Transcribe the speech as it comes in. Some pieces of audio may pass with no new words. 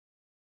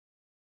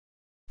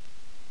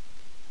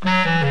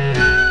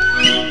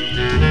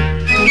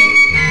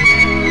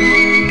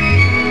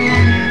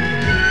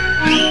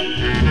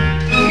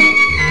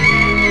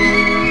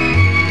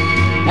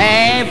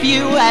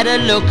a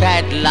look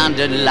at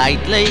London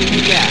lately?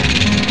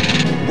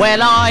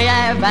 Well, I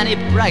have, and it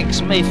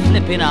breaks me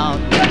flipping heart.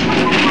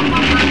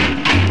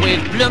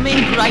 With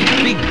blooming great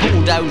big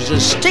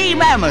bulldozers, steam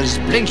hammers,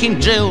 blinking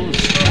drills.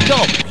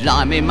 God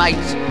blimey,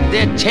 mate,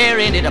 they're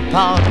tearing it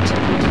apart.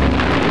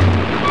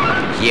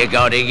 You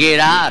gotta get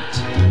out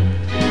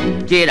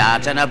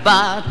and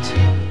about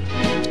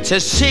to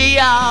see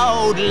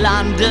old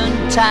London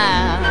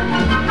town.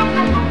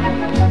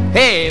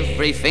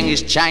 Everything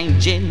is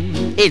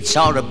changing, it's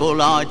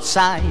horrible I'd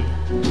say.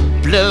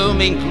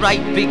 Blooming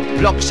great big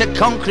blocks of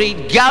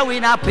concrete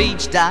going up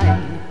each day.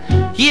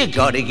 You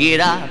gotta get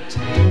out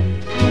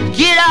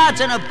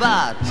and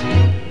about.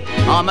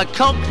 I'm a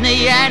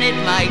Cockney and it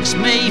makes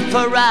me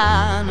for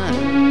run.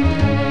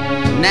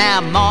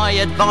 Now my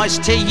advice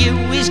to you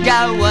is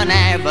go and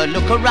have a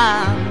look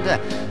around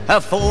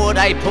before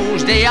they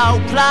pulls the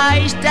old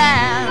place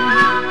down.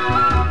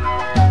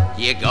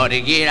 You gotta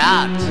get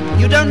out.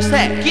 You don't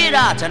say. Get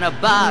out and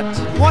about.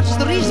 What's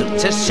the reason?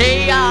 To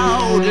see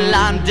old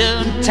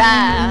London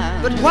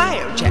town. But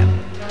why, old chap?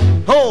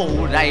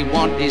 All they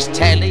want is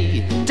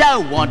telly,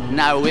 don't want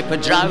no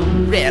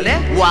hippodrome. Really?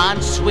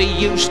 Once we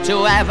used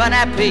to have an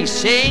happy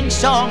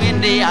sing-song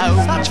in the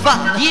home. Such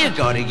fun. You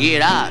gotta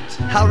get out.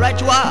 How right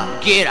you are.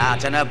 Get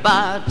out and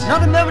about.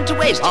 Not a moment to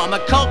waste. I'm a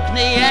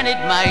Cockney and it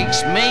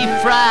makes me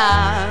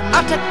frown.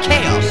 Utter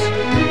chaos.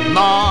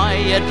 My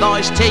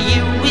advice to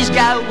you is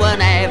go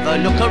and have a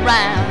look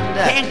around.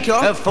 Thank you.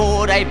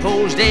 Before they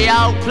pulls the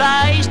old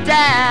place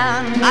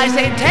down. I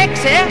say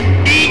taxi.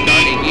 You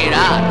gotta get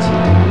out.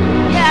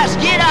 Yes,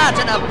 get out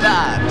and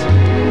about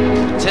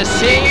to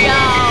see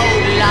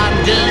old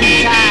London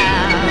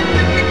town.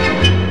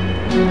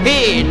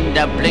 In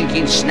the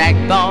blinking snack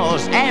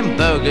bars and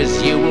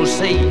burgers you will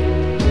see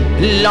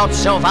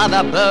lots of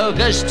other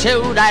burgers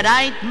too, that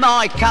ain't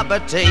my cup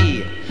of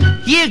tea.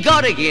 You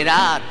gotta get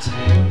out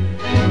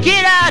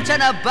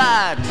and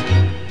about.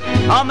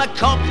 I'm a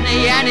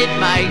Cockney and it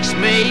makes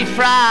me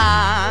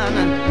frown.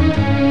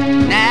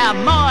 Now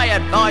my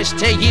advice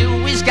to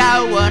you is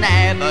go and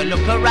have a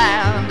look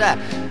around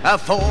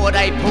before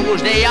they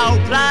pulls the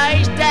old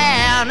place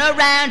down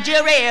around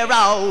your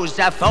heroes.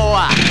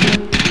 Before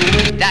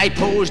they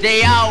pulls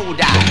the old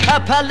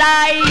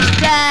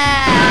place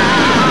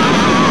down.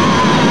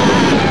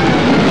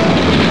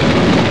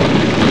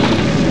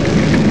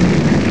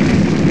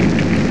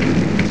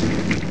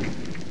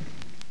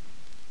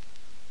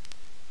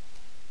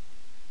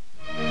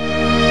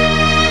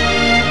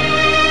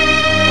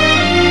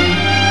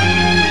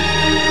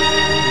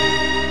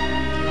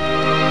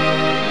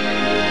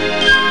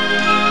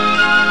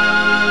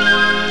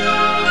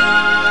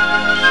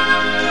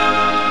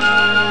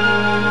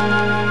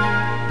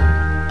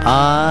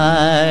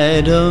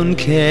 I don't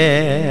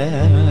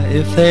care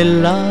if they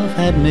laugh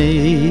at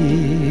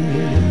me,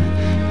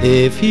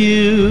 if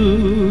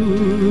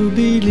you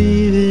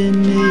believe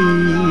in me.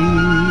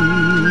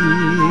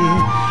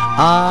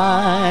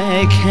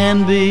 I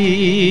can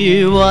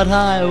be what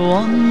I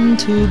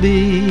want to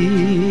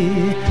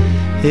be,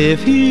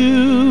 if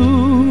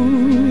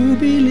you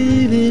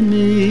believe in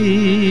me.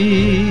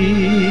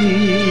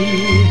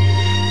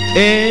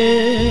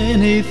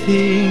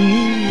 Anything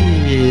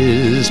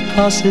is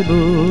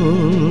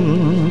possible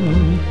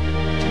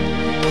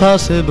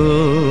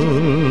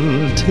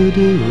to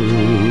do.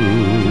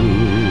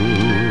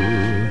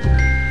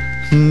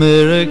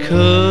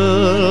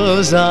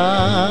 Miracles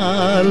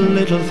are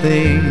little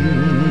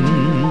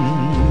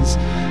things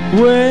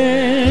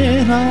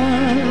when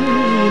I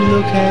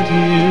look at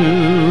you.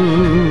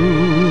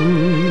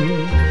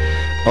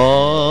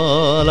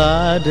 All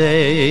our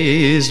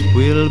days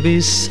will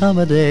be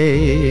summer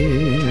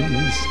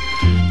days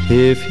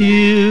if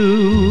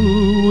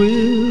you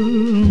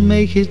will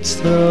make it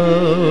so.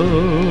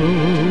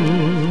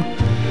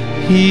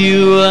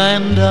 You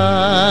and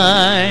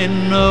I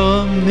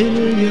know a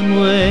million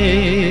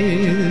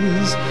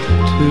ways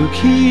to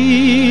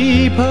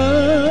keep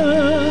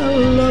our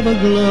love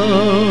aglow.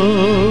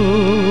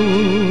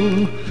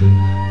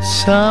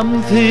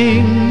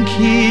 Something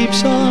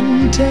keeps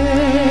on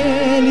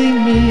telling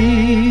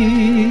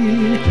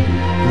me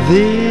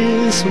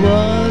this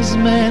was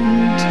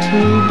meant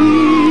to be.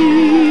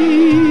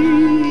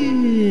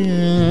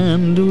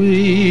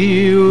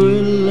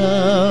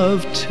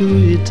 To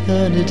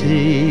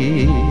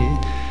eternity,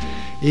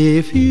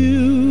 if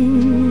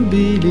you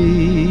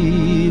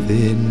believe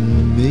in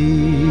me.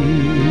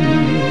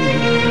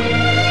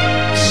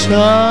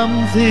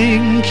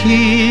 Something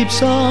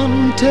keeps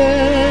on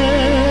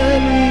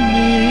telling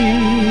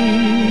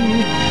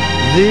me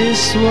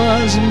this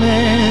was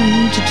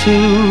meant to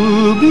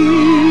be,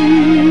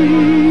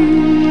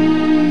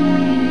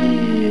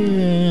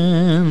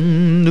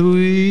 and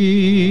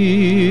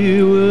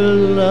we will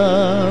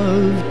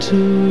love to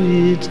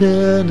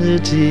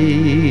eternity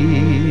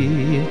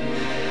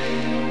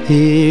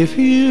if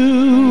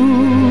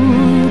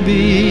you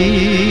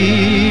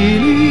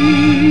believe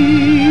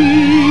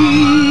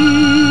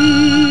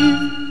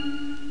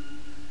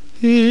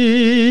in